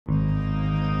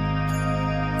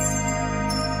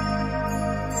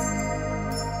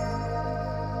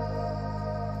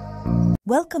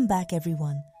Welcome back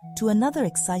everyone to another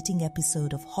exciting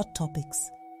episode of Hot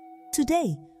Topics.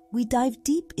 Today, we dive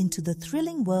deep into the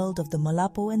thrilling world of the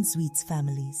Molapo and Zwides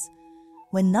families.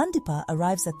 When Nandipha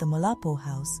arrives at the Molapo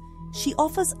house, she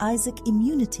offers Isaac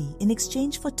immunity in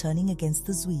exchange for turning against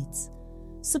the Zwides.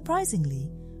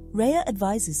 Surprisingly, Rhea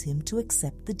advises him to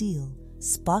accept the deal,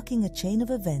 sparking a chain of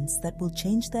events that will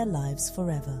change their lives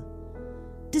forever.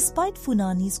 Despite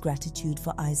Funani's gratitude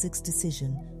for Isaac's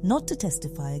decision not to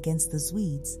testify against the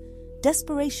Zwides,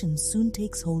 desperation soon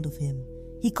takes hold of him.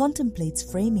 He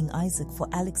contemplates framing Isaac for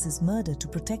Alex's murder to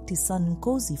protect his son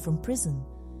Nkosi from prison.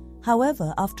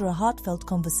 However, after a heartfelt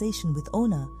conversation with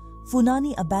Ona,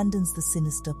 Funani abandons the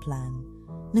sinister plan.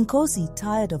 Nkosi,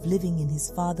 tired of living in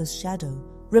his father's shadow,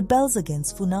 rebels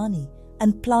against Funani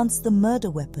and plants the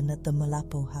murder weapon at the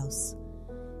Molapo house.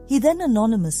 He then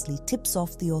anonymously tips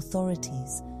off the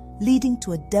authorities, leading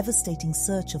to a devastating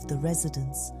search of the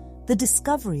residence, the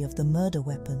discovery of the murder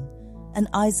weapon, and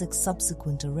Isaac's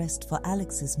subsequent arrest for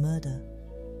Alex's murder.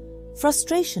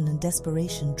 Frustration and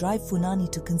desperation drive Funani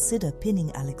to consider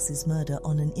pinning Alex's murder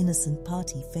on an innocent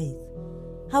party, Faith.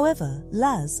 However,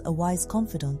 Laz, a wise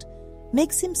confidant,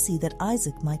 makes him see that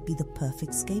Isaac might be the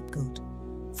perfect scapegoat.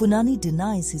 Funani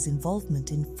denies his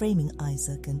involvement in framing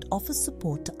Isaac and offers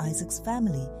support to Isaac's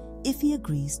family if he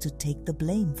agrees to take the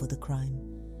blame for the crime.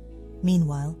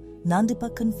 Meanwhile,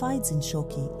 Nandipha confides in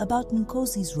Shoki about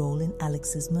Nkosi's role in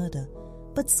Alex's murder,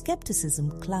 but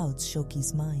skepticism clouds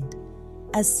Shoki's mind.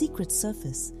 As secrets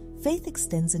surface, Faith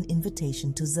extends an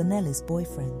invitation to Zanele's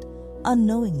boyfriend,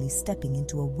 unknowingly stepping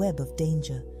into a web of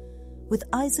danger. With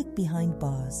Isaac behind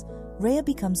bars, Rhea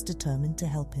becomes determined to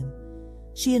help him.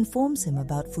 She informs him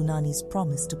about Funani's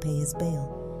promise to pay his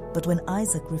bail, but when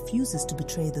Isaac refuses to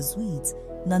betray the Zwides,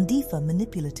 Nandipha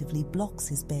manipulatively blocks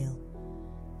his bail.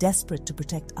 Desperate to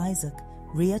protect Isaac,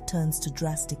 Rhea turns to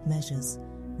drastic measures.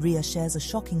 Rhea shares a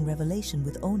shocking revelation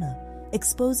with Ona,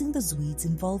 exposing the Zwides'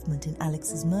 involvement in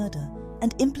Alex's murder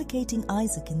and implicating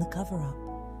Isaac in the cover-up.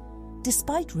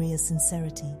 Despite Rhea's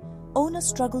sincerity, Ona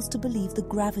struggles to believe the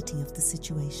gravity of the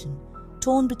situation,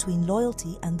 torn between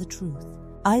loyalty and the truth.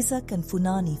 Isaac and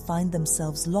Funani find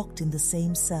themselves locked in the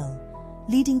same cell,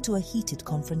 leading to a heated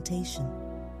confrontation.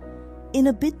 In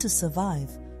a bid to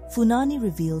survive, Funani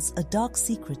reveals a dark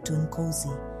secret to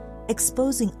Nkosi,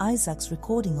 exposing Isaac's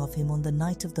recording of him on the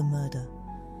night of the murder.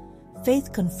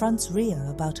 Faith confronts Rhea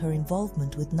about her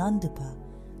involvement with Nandipha,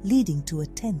 leading to a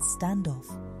tense standoff.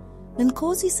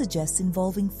 Nkosi suggests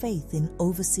involving Faith in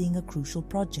overseeing a crucial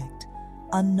project,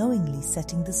 unknowingly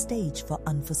setting the stage for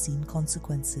unforeseen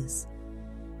consequences.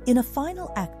 In a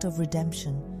final act of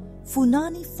redemption,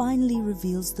 Funani finally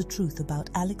reveals the truth about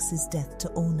Alex's death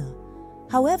to Ona.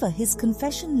 However, his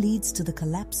confession leads to the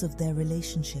collapse of their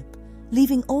relationship,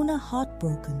 leaving Ona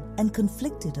heartbroken and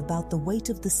conflicted about the weight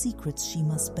of the secrets she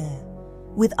must bear.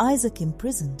 With Isaac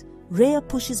imprisoned, Rhea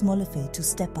pushes Molapo to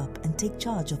step up and take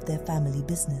charge of their family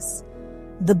business.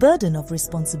 The burden of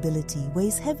responsibility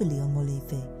weighs heavily on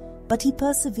Molapo, but he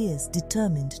perseveres,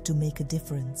 determined to make a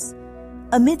difference.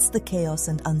 Amidst the chaos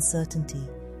and uncertainty,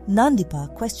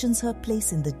 Nandipha questions her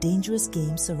place in the dangerous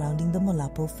game surrounding the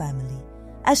Molapo family.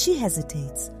 As she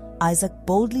hesitates, Isaac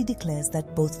boldly declares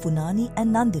that both Funani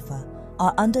and Nandipha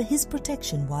are under his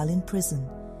protection while in prison,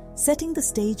 setting the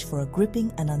stage for a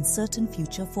gripping and uncertain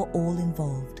future for all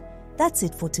involved. That's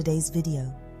it for today's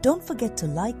video. Don't forget to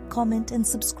like, comment and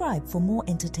subscribe for more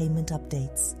entertainment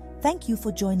updates. Thank you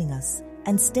for joining us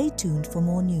and stay tuned for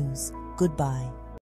more news. Goodbye.